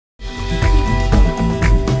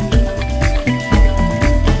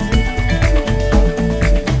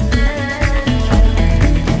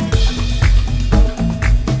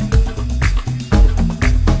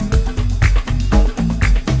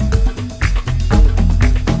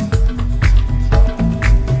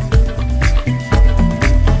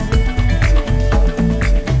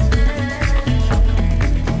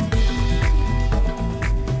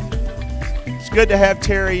good to have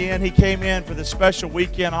Terry in. He came in for this special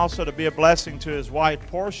weekend also to be a blessing to his wife,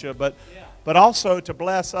 Portia, but also to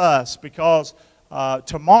bless us because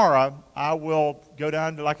tomorrow I will go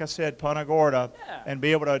down to, like I said, Punta Gorda and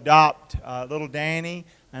be able to adopt little Danny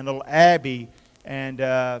and little Abby. And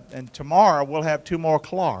tomorrow we'll have 2 more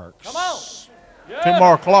Clarks. Come on. Yeah. 2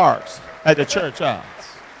 more Clarks at the church house.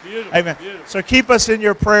 Beautiful. Amen. Beautiful. So keep us in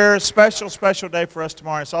your prayers. Special day for us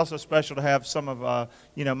tomorrow. It's also special to have some of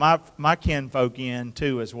my kinfolk in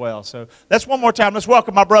too as well. So that's one more time. Let's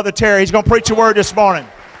welcome my brother Terry. He's going to preach a word this morning.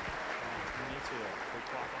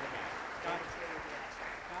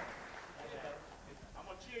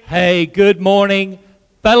 Hey, good morning,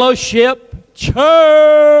 Fellowship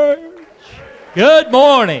Church. Good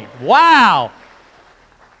morning. Wow.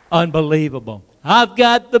 Unbelievable. I've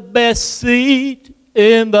got the best seat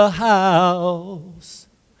in the house.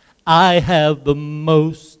 I have the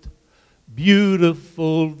most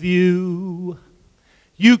beautiful view.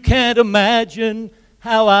 You can't imagine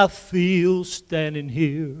how I feel standing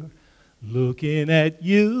here looking at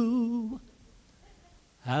you.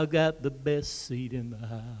 I've got the best seat in the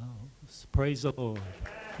house. Praise the Lord.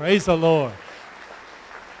 Praise the Lord.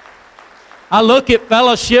 I look at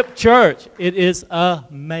Fellowship Church. It is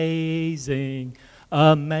amazing.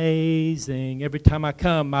 Amazing. Every time I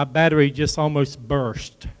come, my battery just almost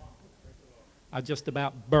burst. I just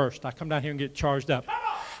about burst. I come down here and get charged up.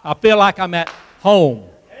 I feel like I'm at home.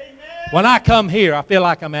 When I come here, I feel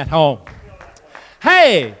like I'm at home.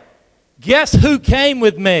 Hey, guess who came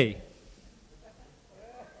with me?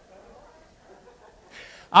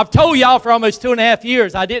 I've told y'all for almost 2.5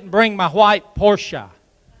 years I didn't bring my white Porsche.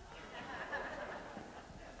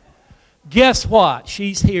 Guess what?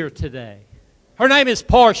 She's here today. Her name is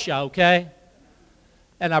Portia, okay?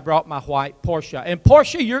 And I brought my white Porsche. And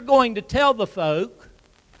Portia, you're going to tell the folk,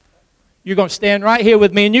 you're going to stand right here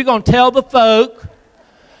with me, and you're going to tell the folk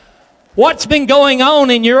what's been going on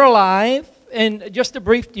in your life. And just a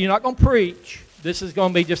brief, you're not going to preach. This is going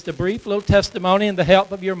to be just a brief little testimony in the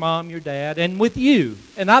help of your mom, your dad, and with you.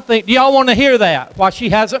 And I think, do y'all want to hear that while she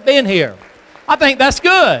hasn't been here? I think that's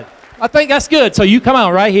good. I think that's good. So you come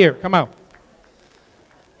on right here. Come on.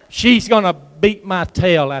 She's going to beat my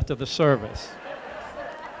tail after the service.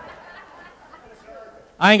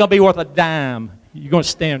 I ain't going to be worth a dime. You're going to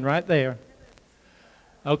stand right there.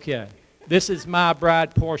 Okay. This is my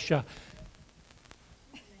bride, Portia.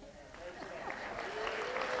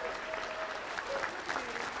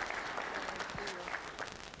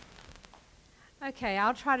 Okay,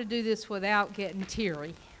 I'll try to do this without getting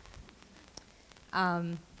teary.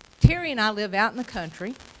 Terry and I live out in the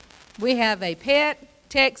country. We have a pet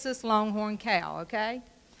Texas Longhorn cow, okay?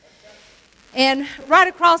 And right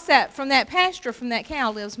across from that pasture, from that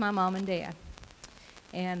cow, lives my mom and dad.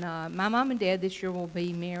 And my mom and dad this year will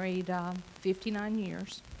be married 59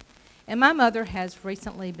 years. And my mother has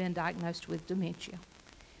recently been diagnosed with dementia.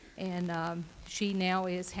 And she now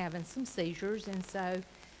is having some seizures. And so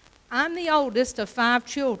I'm the oldest of 5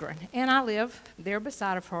 children. And I live there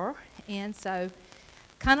beside of her. And so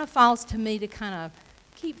kind of falls to me to kind of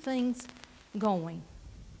keep things going.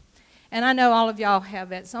 And I know all of y'all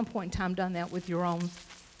have at some point in time done that with your own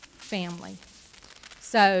family.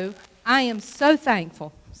 So I am so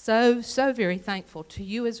thankful, so very thankful to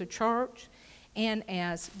you as a church and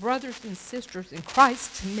as brothers and sisters in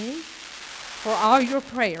Christ to me for all your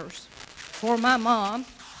prayers, for my mom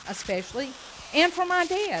especially, and for my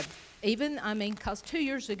dad. Even, because 2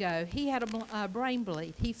 years ago, he had a brain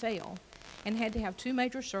bleed. He fell and had to have 2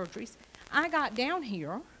 major surgeries. I got down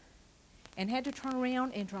here and had to turn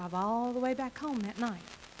around and drive all the way back home that night.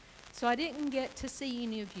 So I didn't get to see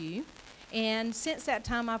any of you. And since that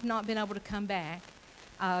time, I've not been able to come back.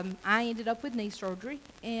 I ended up with knee surgery,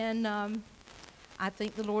 and I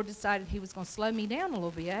think the Lord decided he was going to slow me down a little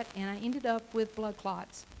bit, and I ended up with blood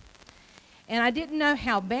clots. And I didn't know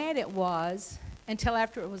how bad it was until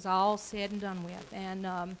after it was all said and done with. And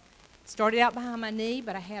started out behind my knee,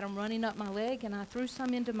 but I had them running up my leg, and I threw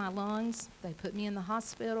some into my lungs. They put me in the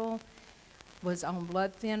hospital, was on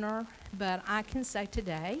blood thinner, but I can say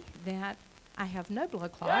today that I have no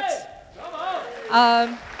blood clots.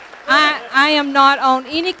 I am not on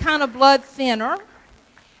any kind of blood thinner,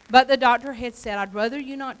 but the doctor had said, I'd rather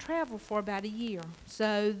you not travel for about a year.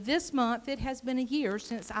 So this month, it has been a year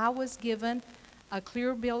since I was given a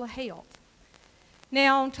clear bill of health.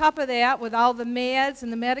 Now, on top of that, with all the meds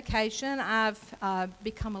and the medication, I've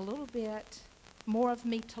become a little bit more of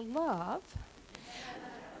me to love.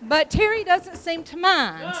 But Terry doesn't seem to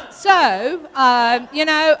mind. So,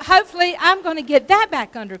 hopefully I'm going to get that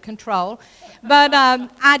back under control. But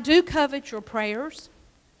I do covet your prayers.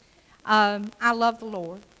 I love the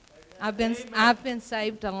Lord. I've been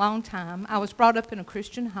saved a long time. I was brought up in a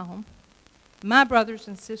Christian home. My brothers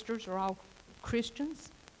and sisters are all Christians.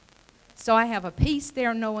 So I have a peace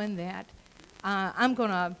there knowing that I'm going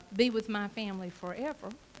to be with my family forever.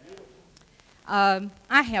 I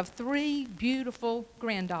have 3 beautiful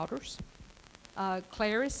granddaughters.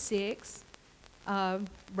 Claire is 6.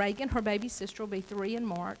 Reagan, her baby sister, will be 3 in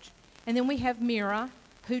March. And then we have Mira,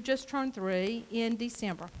 who just turned 3 in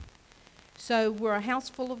December. So we're a house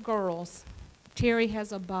full of girls. Terry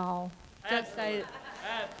has a ball. Just say it.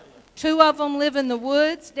 2 of them live in the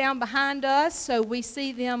woods down behind us, so we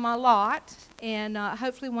see them a lot. And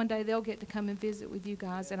hopefully one day they'll get to come and visit with you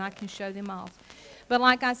guys, and I can show them off. But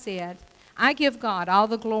like I said, I give God all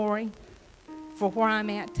the glory for where I'm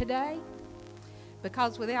at today,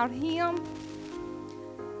 because without Him,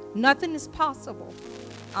 nothing is possible.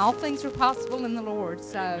 All things are possible in the Lord.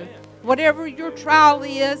 So whatever your trial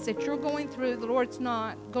is that you're going through, the Lord's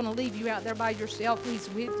not going to leave you out there by yourself. He's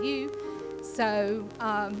with you. So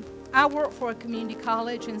I work for a community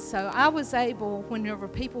college, and so I was able, whenever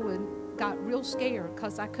people got real scared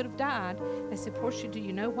because I could have died, they said, Portia, do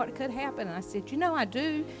you know what could happen? And I said, you know, I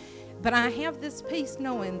do. But I have this peace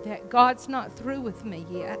knowing that God's not through with me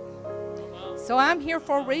yet. So I'm here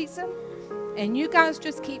for a reason. And you guys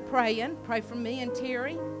just keep praying. Pray for me and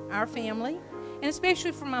Terry, our family, and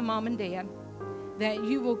especially for my mom and dad, that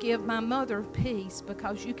you will give my mother peace,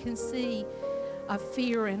 because you can see a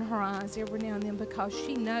fear in her eyes every now and then, because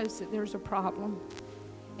she knows that there's a problem.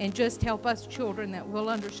 And just help us children that will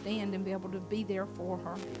understand and be able to be there for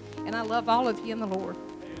her. And I love all of you in the Lord. All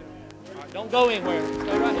right, don't go anywhere.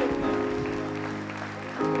 Stay right here.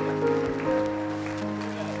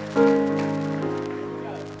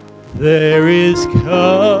 There is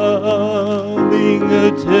coming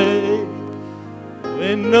a day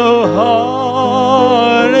when no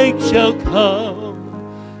heartache shall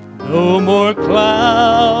come, no more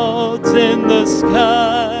clouds in the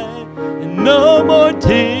sky, and no more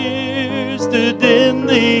tears to dim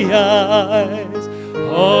the eyes.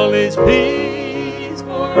 All is peace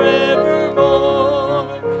forevermore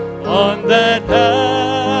on that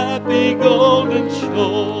happy golden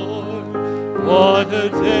shore. What a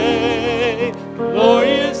day,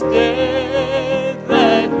 glorious day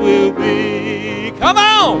that will be. Come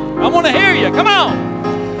on! I want to hear you. Come on!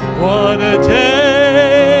 What a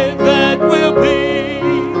day that will be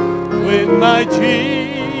when my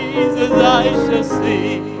Jesus I shall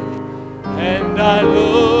see, and I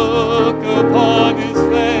look upon His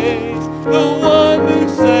face, the one who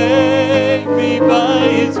saved me by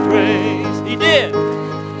His grace. He did.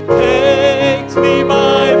 Takes me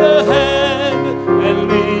by the hand and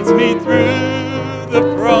leads me through the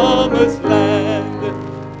promised land.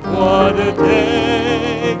 What a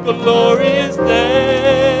day, glorious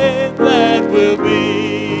day that will be.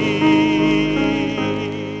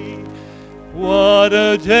 What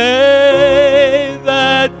a day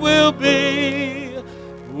that will be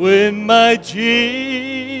when my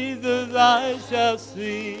Jesus I shall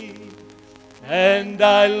see, and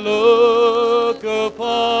I look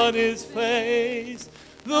upon His face,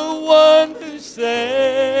 the one who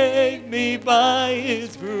saved me by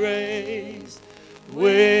His grace.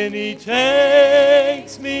 When He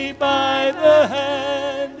takes me by the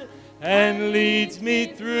hand and leads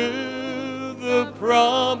me through the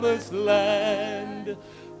promised land.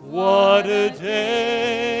 What a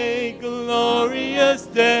day, glorious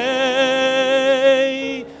day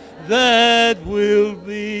that will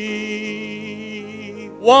be.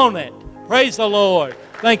 Won't it? Praise the Lord.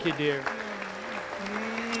 Thank you, dear.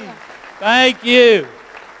 Thank you.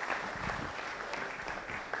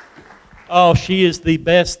 Oh, she is the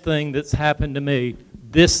best thing that's happened to me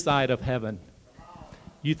this side of heaven.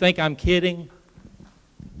 You think I'm kidding?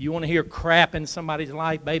 You want to hear crap in somebody's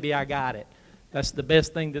life? Baby, I got it. That's the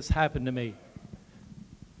best thing that's happened to me.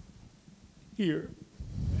 Here.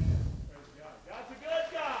 God's a good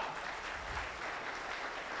God.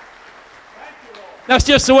 Thank you, Lord. That's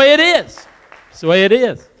just the way it is. It's the way it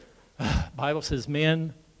is. The Bible says,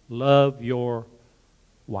 men, love your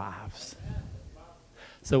wives.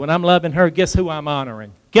 So when I'm loving her, guess who I'm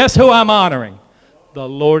honoring? Guess who I'm honoring? The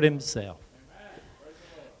Lord Himself.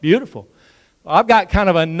 Beautiful. Well, I've got kind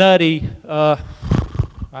of a nutty, I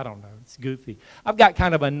don't know, it's goofy. I've got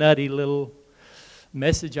kind of a nutty little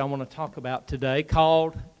message I want to talk about today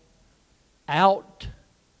called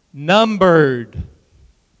Outnumbered.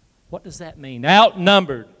 What does that mean?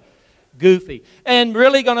 Outnumbered. Goofy. And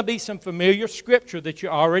really going to be some familiar scripture that you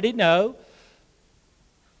already know.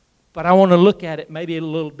 But I want to look at it maybe a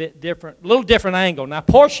little bit different, a little different angle. Now,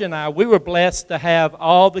 Portia and I, we were blessed to have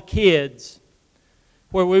all the kids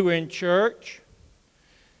where we were in church.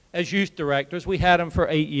 as youth directors. We had them for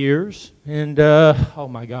 8 years. And, oh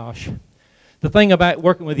my gosh. The thing about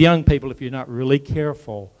working with young people, if you're not really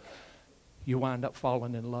careful, you wind up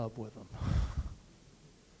falling in love with them.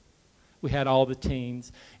 We had all the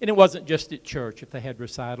teens. And it wasn't just at church. If they had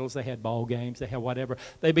recitals, they had ball games, they had whatever.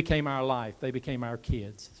 They became our life. They became our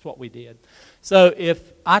kids. That's what we did. So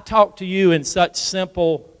if I talk to you in such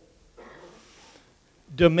simple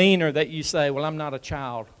demeanor that you say, well, I'm not a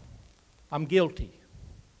child, I'm guilty.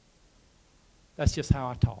 That's just how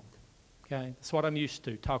I talk. Okay? That's what I'm used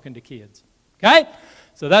to, talking to kids. Okay?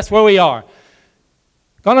 So that's where we are.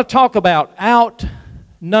 Going to talk about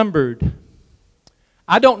outnumbered.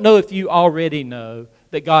 I don't know if you already know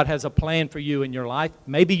that God has a plan for you in your life.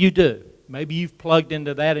 Maybe you do. Maybe you've plugged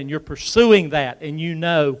into that and you're pursuing that and you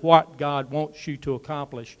know what God wants you to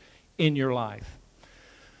accomplish in your life.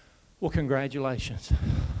 Well, congratulations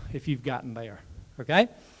if you've gotten there. Okay?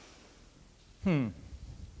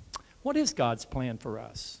 What is God's plan for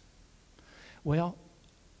us? Well,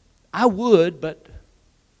 I would, but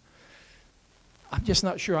I'm just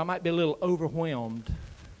not sure. I might be a little overwhelmed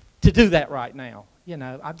to do that right now. You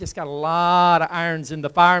know, I've just got a lot of irons in the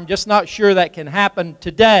fire. I'm just not sure that can happen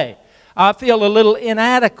today. I feel a little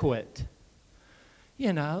inadequate.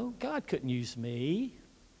 You know, God couldn't use me.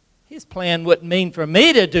 His plan wouldn't mean for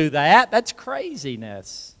me to do that. That's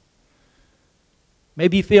craziness.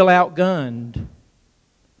 Maybe you feel outgunned.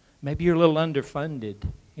 Maybe you're a little underfunded.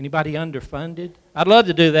 Anybody underfunded? I'd love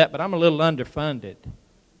to do that, but I'm a little underfunded.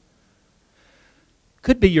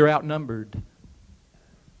 Could be you're outnumbered.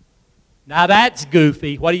 Now that's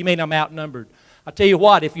goofy. What do you mean I'm outnumbered? I'll tell you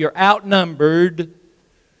what, if you're outnumbered,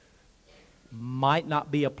 might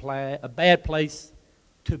not be a bad place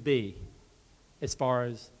to be as far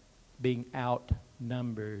as being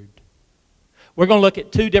outnumbered. We're going to look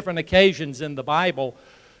at 2 different occasions in the Bible.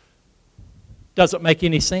 Doesn't make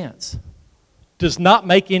any sense. Does not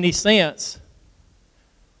make any sense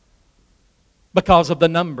because of the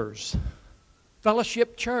numbers.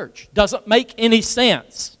 Fellowship Church doesn't make any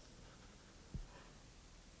sense.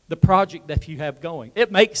 The project that you have going,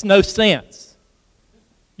 it makes no sense.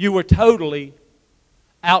 You were totally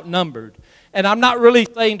outnumbered. And I'm not really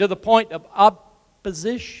saying to the point of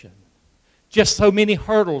opposition. Just so many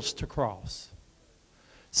hurdles to cross.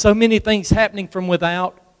 So many things happening from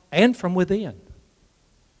without and from within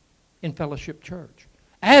in Fellowship Church.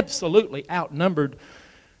 Absolutely outnumbered.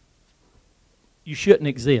 You shouldn't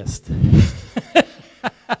exist.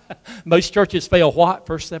 Most churches fail what?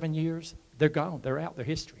 First 7 years? They're gone. They're out. They're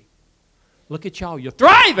history. Look at y'all. You're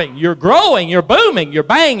thriving. You're growing. You're booming. You're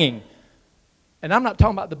banging. And I'm not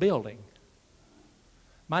talking about the building.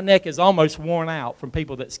 My neck is almost worn out from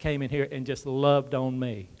people that came in here and just loved on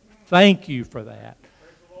me. Thank you for that.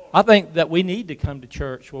 I think that we need to come to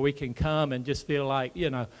church where we can come and just feel like, you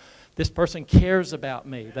know, this person cares about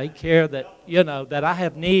me. They care that, you know, that I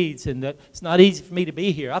have needs and that it's not easy for me to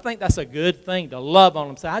be here. I think that's a good thing to love on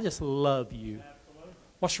them. Say, I just love you.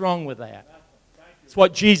 What's wrong with that? It's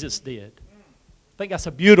what Jesus did. I think that's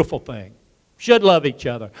a beautiful thing. Should love each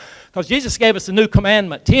other. Because Jesus gave us a new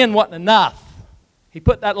commandment. 10 wasn't enough. He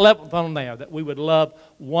put that 11th on there, that we would love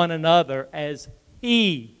one another as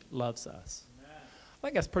He loves us. I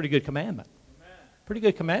think that's a pretty good commandment. Pretty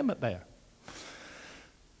good commandment there.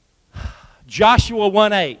 Joshua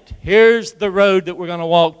 1:8. Here's the road that we're going to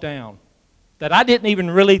walk down that I didn't even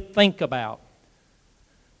really think about.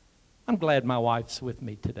 I'm glad my wife's with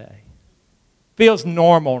me today. Feels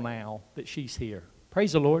normal now that she's here.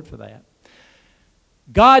 Praise the Lord for that.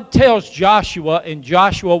 God tells Joshua in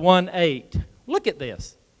Joshua 1:8. Look at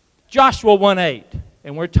this. Joshua 1:8.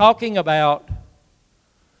 And we're talking about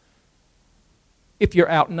if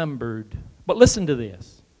you're outnumbered. But listen to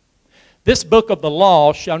this. This book of the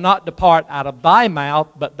law shall not depart out of thy mouth,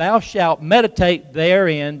 but thou shalt meditate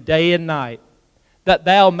therein day and night, that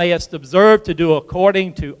thou mayest observe to do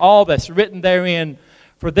according to all that's written therein.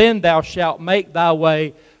 For then thou shalt make thy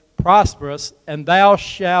way prosperous, and thou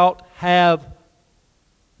shalt have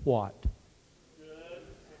what? Good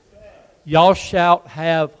success. Y'all shalt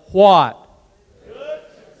have what? Good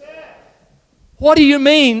success. What do you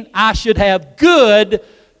mean I should have good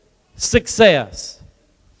success?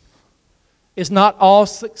 Is not all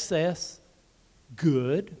success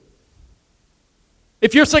good?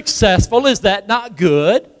 If you're successful, is that not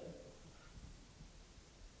good?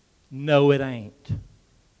 No, it ain't.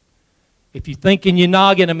 If you think in your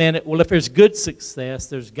noggin a minute, well, if there's good success,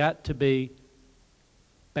 there's got to be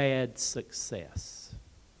bad success.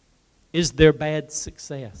 Is there bad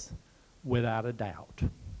success? Without a doubt.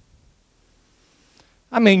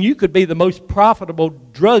 I mean, you could be the most profitable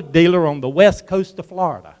drug dealer on the west coast of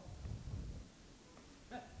Florida.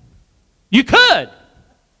 You could.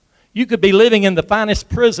 You could be living in the finest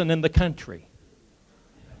prison in the country.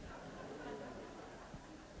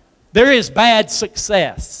 There is bad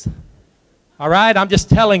success. All right? I'm just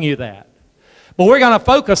telling you that. But we're going to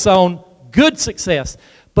focus on good success.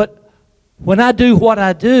 But when I do what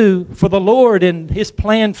I do for the Lord and His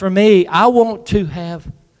plan for me, I want to have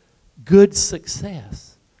good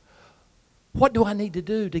success. What do I need to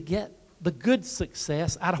do to get the good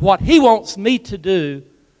success out of what He wants me to do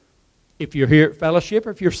if you're here at Fellowship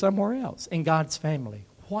or if you're somewhere else in God's family?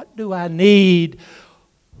 What do I need?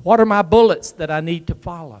 What are my bullets that I need to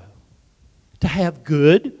follow to have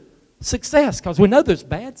good success? Because we know there's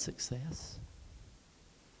bad success.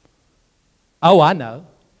 Oh, I know.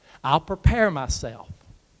 I'll prepare myself.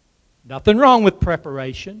 Nothing wrong with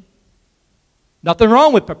preparation. Nothing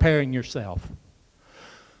wrong with preparing yourself.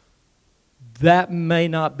 That may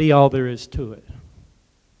not be all there is to it.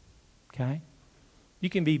 Okay? You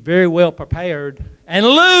can be very well prepared and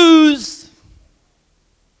lose.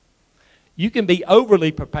 You can be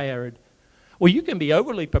overly prepared. Well, you can be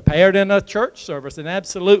overly prepared in a church service and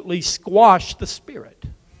absolutely squash the Spirit.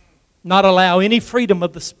 Not allow any freedom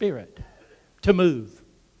of the Spirit to move.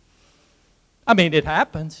 I mean, it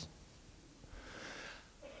happens.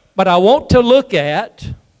 But I want to look at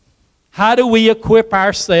how do we equip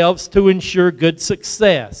ourselves to ensure good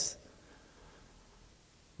success.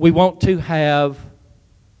 We want to have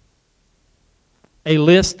a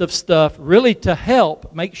list of stuff really to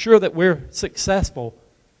help make sure that we're successful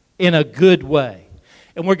in a good way.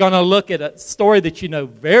 And we're going to look at a story that you know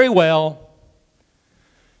very well.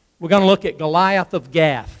 We're going to look at Goliath of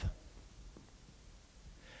Gath.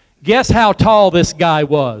 Guess how tall this guy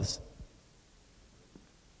was?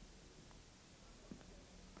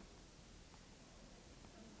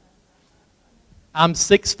 I'm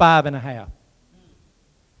 6'5½".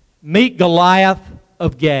 Meet Goliath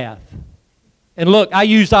of Gath. And look, I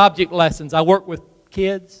use object lessons. I work with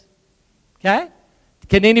kids. Okay?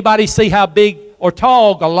 Can anybody see how big or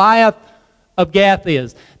tall Goliath of Gath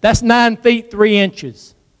is? That's 9 feet 3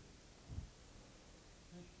 inches.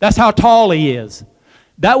 That's how tall he is.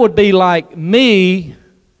 That would be like me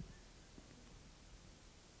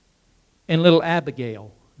and little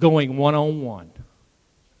Abigail going one-on-one.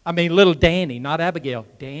 I mean, little Danny, not Abigail,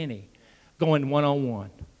 Danny, going one-on-one.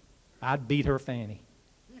 I'd beat her fanny.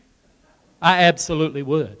 I absolutely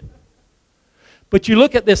would. But you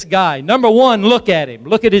look at this guy. Number one, look at him.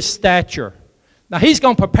 Look at his stature. Now, he's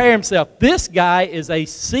going to prepare himself. This guy is a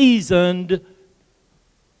seasoned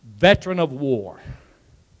veteran of war.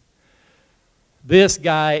 This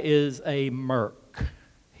guy is a merc.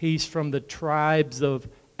 He's from the tribes of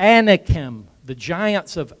Anakim, the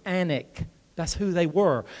giants of Anak. That's who they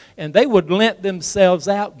were. And they would lend themselves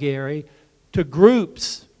out, Gary, to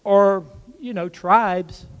groups or,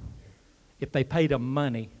 tribes. If they paid them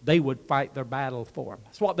money, they would fight their battle for them.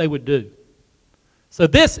 That's what they would do. So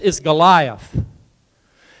this is Goliath.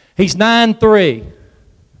 He's 9'3".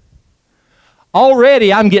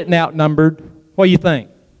 Already I'm getting outnumbered. What do you think?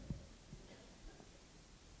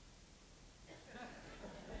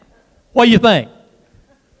 What do you think?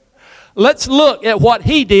 Let's look at what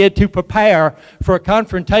he did to prepare for a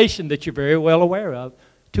confrontation that you're very well aware of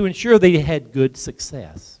to ensure that he had good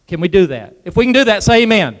success. Can we do that? If we can do that, say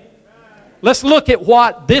amen. Let's look at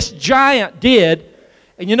what this giant did.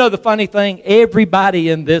 And you know the funny thing? Everybody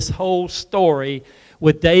in this whole story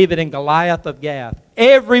with David and Goliath of Gath,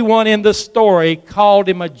 everyone in the story called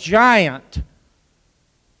him a giant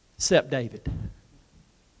except David.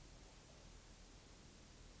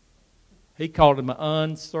 He called him an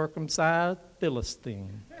uncircumcised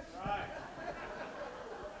Philistine.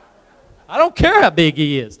 I don't care how big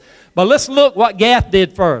he is. But let's look what Gath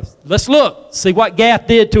did first. Let's look, see what Gath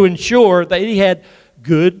did to ensure that he had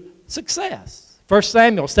good success. 1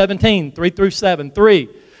 Samuel 17, 3-7, 3.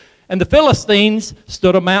 And the Philistines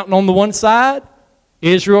stood a mountain on the one side.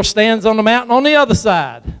 Israel stands on the mountain on the other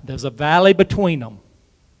side. There's a valley between them.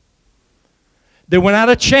 There went out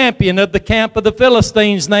a champion of the camp of the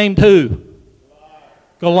Philistines named who?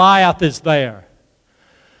 Goliath is there,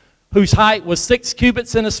 whose height was 6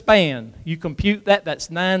 cubits in a span. You compute that,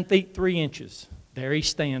 that's 9 feet 3 inches. There he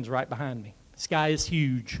stands right behind me. This guy is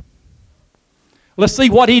huge. Let's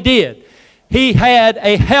see what he did. He had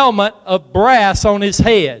a helmet of brass on his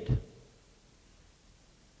head.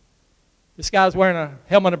 This guy's wearing a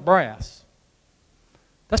helmet of brass.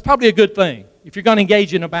 That's probably a good thing. If you're going to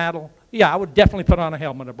engage in a battle, yeah, I would definitely put on a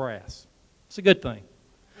helmet of brass. It's a good thing.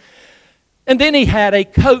 And then he had a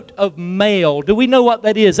coat of mail. Do we know what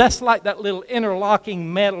that is? That's like that little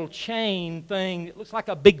interlocking metal chain thing. It looks like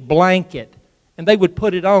a big blanket. And they would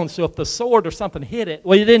put it on, so if the sword or something hit it,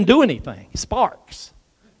 well, it didn't do anything. Sparks.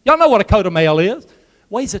 Y'all know what a coat of mail is.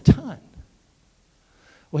 Weighs a ton.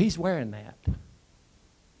 Well, he's wearing that.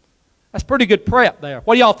 That's pretty good prep there.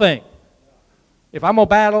 What do y'all think? If I'm going to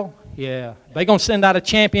battle, yeah. If they're going to send out a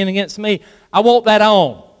champion against me, I want that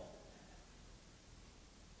on.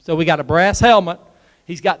 So we got a brass helmet.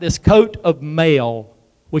 He's got this coat of mail,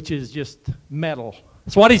 which is just metal.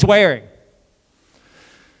 That's what he's wearing.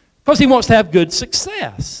 Because he wants to have good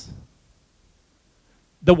success.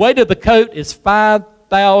 The weight of the coat is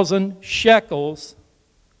 5,000 shekels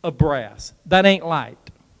of brass. That ain't light.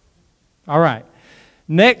 All right.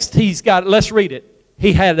 Next, he's got, let's read it.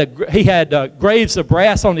 He had graves of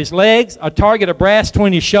brass on his legs, a target of brass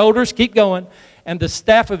between his shoulders. Keep going. And the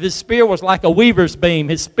staff of his spear was like a weaver's beam.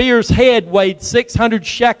 His spear's head weighed 600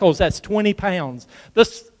 shekels. That's 20 pounds.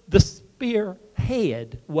 The spear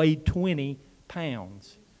head weighed 20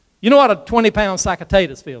 pounds. You know what a 20-pound sack of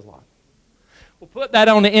potatoes feels like? Well, put that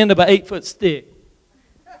on the end of an 8-foot stick.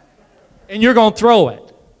 And you're going to throw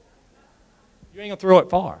it. You ain't going to throw it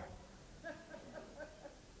far.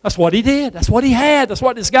 That's what he did. That's what he had. That's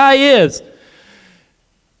what this guy is.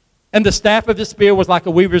 And the staff of his spear was like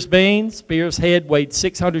a weaver's beam. Spear's head weighed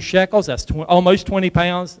 600 shekels. That's almost 20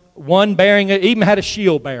 pounds. One bearing it, even had a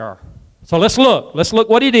shield bearer. So let's look. Let's look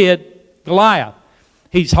what he did. Goliath.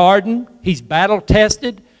 He's hardened. He's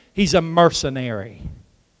battle-tested. He's a mercenary.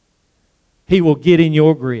 He will get in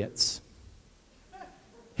your grits.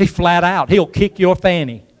 He flat out. He'll kick your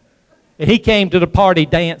fanny. And he came to the party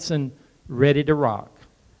dancing, ready to rock.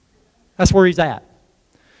 That's where he's at.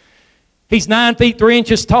 He's 9 feet 3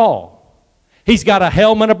 inches tall. He's got a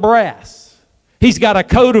helmet of brass. He's got a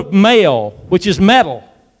coat of mail, which is metal.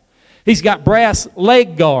 He's got brass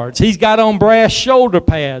leg guards. He's got on brass shoulder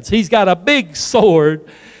pads. He's got a big sword.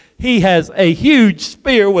 He has a huge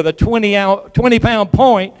spear with a 20-pound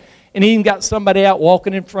point, and he even got somebody out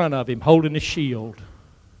walking in front of him holding a shield.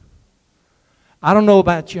 I don't know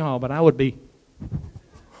about y'all, but I would be,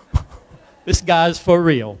 this guy's for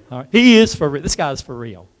real. All right? He is for real. This guy's for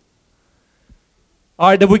real. All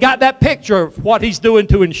right, we got that picture of what he's doing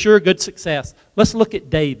to ensure good success. Let's look at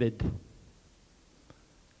David.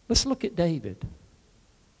 Let's look at David.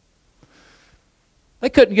 They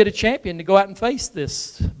couldn't get a champion to go out and face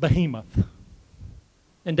this behemoth.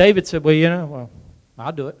 And David said, well,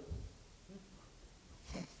 I'll do it.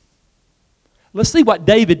 Let's see what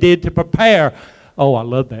David did to prepare. Oh, I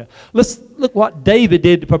love that. Let's look what David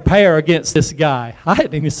did to prepare against this guy. I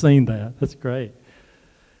hadn't even seen that. That's great.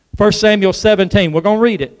 1 Samuel 17. We're going to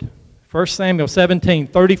read it. 1 Samuel 17,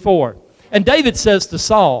 34. And David says to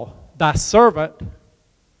Saul, thy servant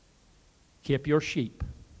kept your sheep.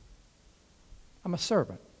 I'm a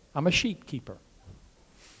servant. I'm a sheep keeper.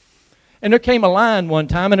 And there came a lion one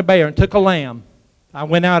time and a bear and took a lamb. I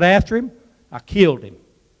went out after him. I killed him.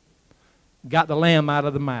 Got the lamb out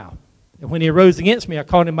of the mouth. And when he arose against me, I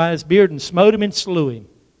caught him by his beard and smote him and slew him.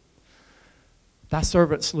 Thy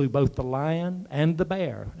servant slew both the lion and the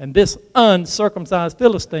bear. And this uncircumcised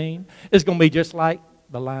Philistine is going to be just like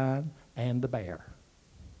the lion and the bear,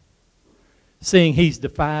 seeing he's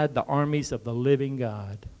defied the armies of the living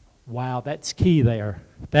God. Wow, that's key there.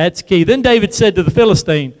 That's key. Then David said to the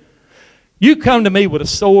Philistine, you come to me with a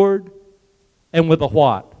sword and with a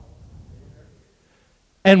what?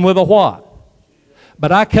 And with a what?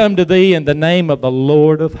 But I come to thee in the name of the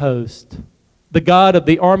Lord of hosts, the God of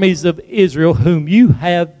the armies of Israel, whom you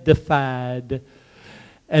have defied.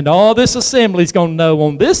 And all this assembly is going to know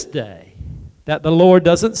on this day that the Lord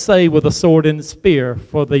doesn't say with a sword and a spear,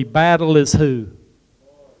 for the battle is who?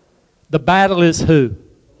 The battle is who?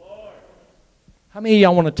 How many of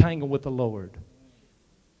y'all want to tangle with the Lord?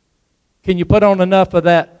 Can you put on enough of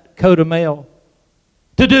that coat of mail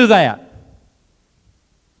to do that?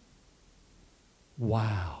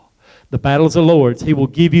 Wow. The battle is the Lord's. He will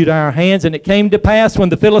give you to our hands. And it came to pass when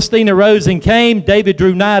the Philistine arose and came, David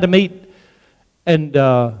drew nigh to meet. And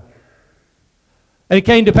it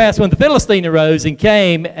came to pass when the Philistine arose and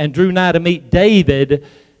came and drew nigh to meet David,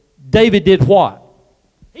 David did what?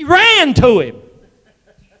 He ran to him.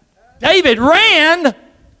 David ran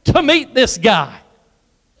to meet this guy.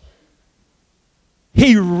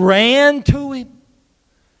 He ran to him.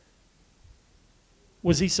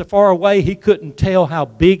 Was he so far away he couldn't tell how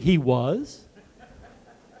big he was?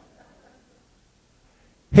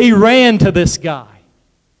 He ran to this guy.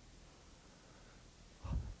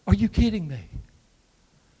 Are you kidding me?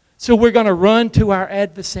 So we're going to run to our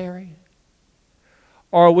adversary?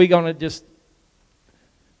 Or are we going to just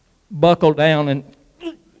buckle down and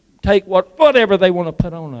take whatever they want to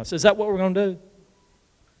put on us? Is that what we're going to do?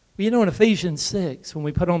 Well, you know, in Ephesians 6, when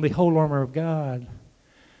we put on the whole armor of God,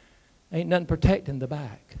 ain't nothing protecting the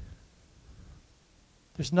back.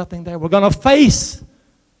 There's nothing there. We're going to face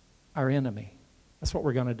our enemy. That's what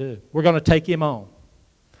we're going to do. We're going to take him on.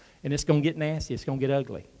 And it's going to get nasty. It's going to get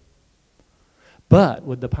ugly. But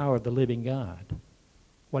with the power of the living God,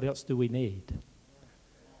 what else do we need?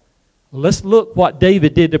 Let's look what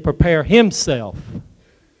David did to prepare himself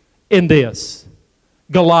in this.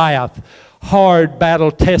 Goliath, hard,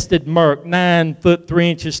 battle-tested merc, 9 foot 3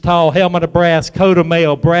 inches tall, helmet of brass, coat of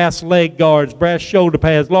mail, brass leg guards, brass shoulder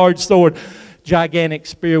pads, large sword, gigantic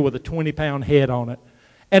spear with a 20-pound head on it,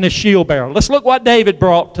 and a shield bearer. Let's look what David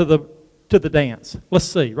brought to the dance. Let's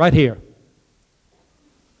see, right here.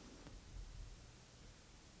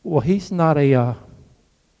 Well, he's not a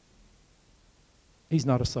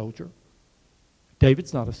soldier.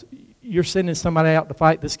 David's not a. You're sending somebody out to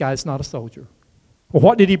fight. This guy's not a soldier. Well,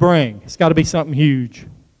 what did he bring? It's got to be something huge.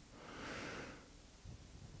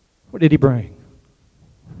 What did he bring?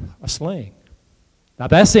 A sling. Now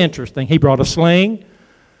that's interesting. He brought a sling,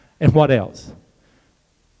 and what else?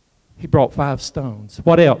 He brought 5 stones.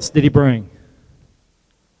 What else did he bring?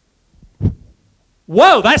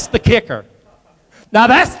 Whoa, that's the kicker. Now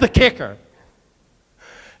that's the kicker.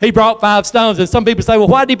 He brought 5 stones, and some people say, well,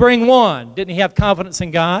 why did he bring one? Didn't he have confidence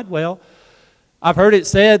in God? Well, I've heard it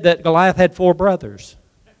said that Goliath had 4 brothers.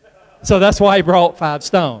 So that's why he brought 5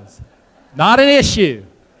 stones. Not an issue.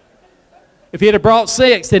 If he had brought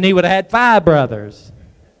 6, then he would have had 5 brothers.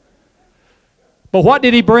 But what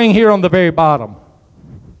did he bring here on the very bottom?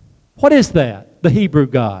 What is that? The Hebrew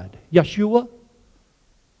God. Yeshua?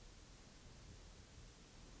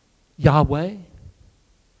 Yahweh?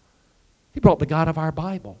 He brought the God of our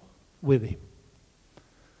Bible with him.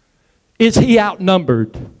 Is he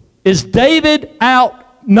outnumbered? Is David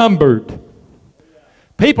outnumbered?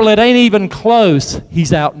 People that ain't even close,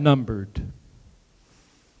 he's outnumbered.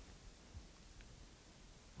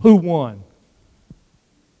 Who won?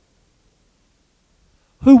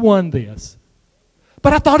 Who won this?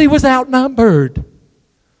 But I thought he was outnumbered.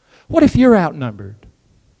 What if you're outnumbered?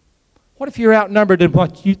 What if you're outnumbered in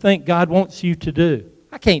what you think God wants you to do?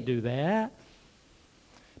 I can't do that.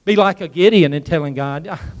 Be like a Gideon and telling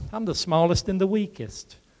God, I'm the smallest and the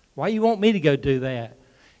weakest. Why you want me to go do that?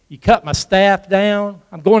 You cut my staff down.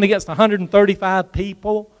 I'm going against 135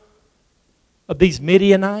 people of these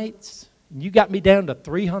Midianites. And you got me down to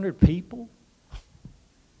 300 people?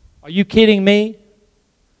 Are you kidding me?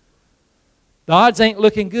 The odds ain't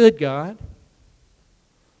looking good, God.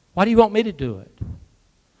 Why do you want me to do it?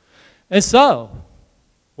 And so,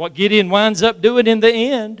 what Gideon winds up doing in the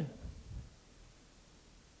end,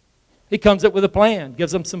 he comes up with a plan,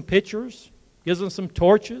 gives them some pictures, gives them some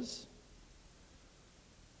torches,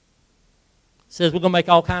 says we're going to make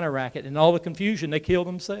all kind of racket. And all the confusion, they killed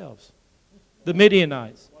themselves. The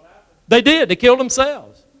Midianites. They did. They killed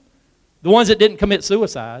themselves. The ones that didn't commit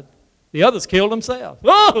suicide, the others killed themselves.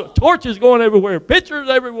 Oh, torches going everywhere, pictures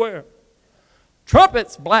everywhere,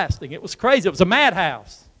 trumpets blasting. It was crazy. It was a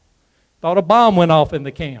madhouse. Thought a bomb went off in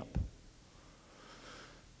the camp.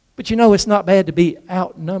 But you know, it's not bad to be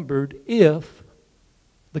outnumbered if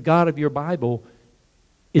the God of your Bible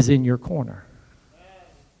is in your corner.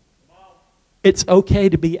 It's okay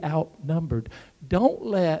to be outnumbered. Don't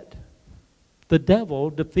let the devil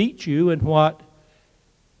defeat you in what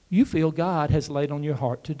you feel God has laid on your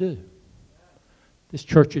heart to do. This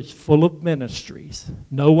church is full of ministries.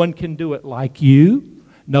 No one can do it like you.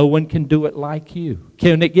 No one can do it like you.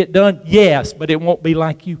 Can it get done? Yes, but it won't be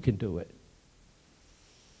like you can do it.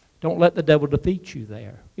 Don't let the devil defeat you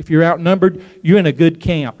there. If you're outnumbered, you're in a good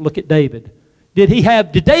camp. Look at David. Did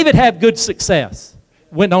David have good success?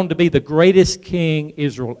 Went on to be the greatest king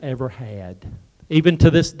Israel ever had, even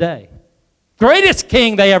to this day. Greatest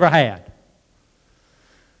king they ever had.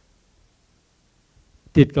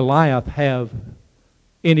 Did Goliath have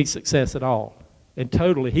any success at all? And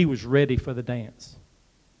totally, he was ready for the dance.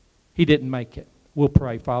 He didn't make it. We'll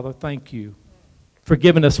pray. Father, thank you for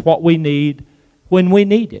giving us what we need when we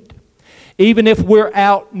need it. Even if we're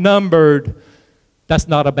outnumbered, that's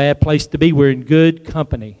not a bad place to be. We're in good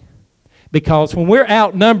company. Because when we're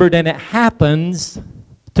outnumbered and it happens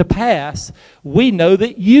to pass, we know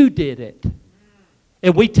that you did it.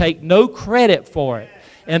 And we take no credit for it.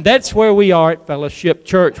 And that's where we are at Fellowship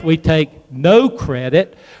Church. We take no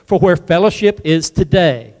credit for where fellowship is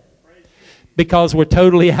today. Because we're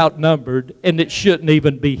totally outnumbered and it shouldn't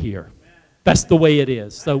even be here. That's the way it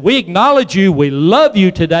is. So we acknowledge you. We love you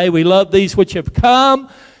today. We love these which have come.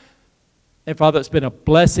 And Father, it's been a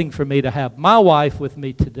blessing for me to have my wife with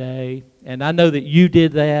me today. And I know that you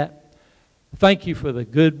did that. Thank you for the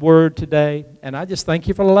good word today. And I just thank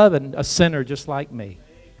you for loving a sinner just like me.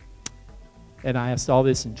 And I ask all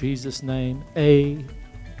this in Jesus' name.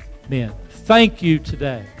 Amen. Thank you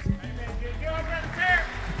today.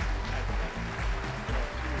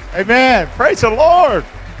 Amen. Praise the Lord.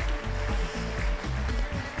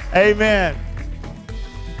 Amen.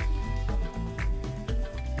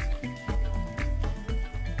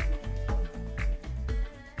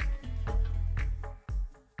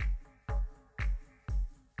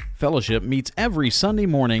 Fellowship meets every Sunday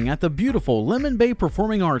morning at the beautiful Lemon Bay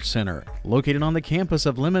Performing Arts Center, located on the campus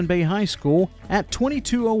of Lemon Bay High School at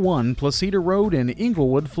 2201 Placida Road in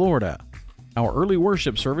Inglewood, Florida. Our early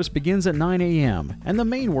worship service begins at 9 a.m. and the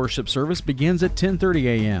main worship service begins at 10:30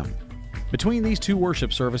 a.m. Between these two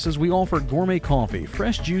worship services, we offer gourmet coffee,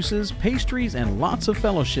 fresh juices, pastries, and lots of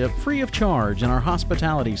fellowship free of charge in our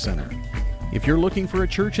hospitality center. If you're looking for a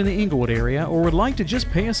church in the Inglewood area or would like to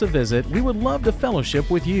just pay us a visit, we would love to fellowship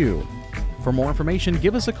with you. For more information,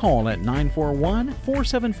 give us a call at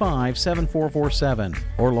 941-475-7447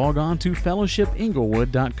 or log on to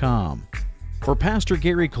fellowshipinglewood.com. For Pastor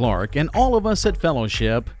Gary Clark and all of us at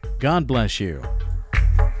Fellowship, God bless you.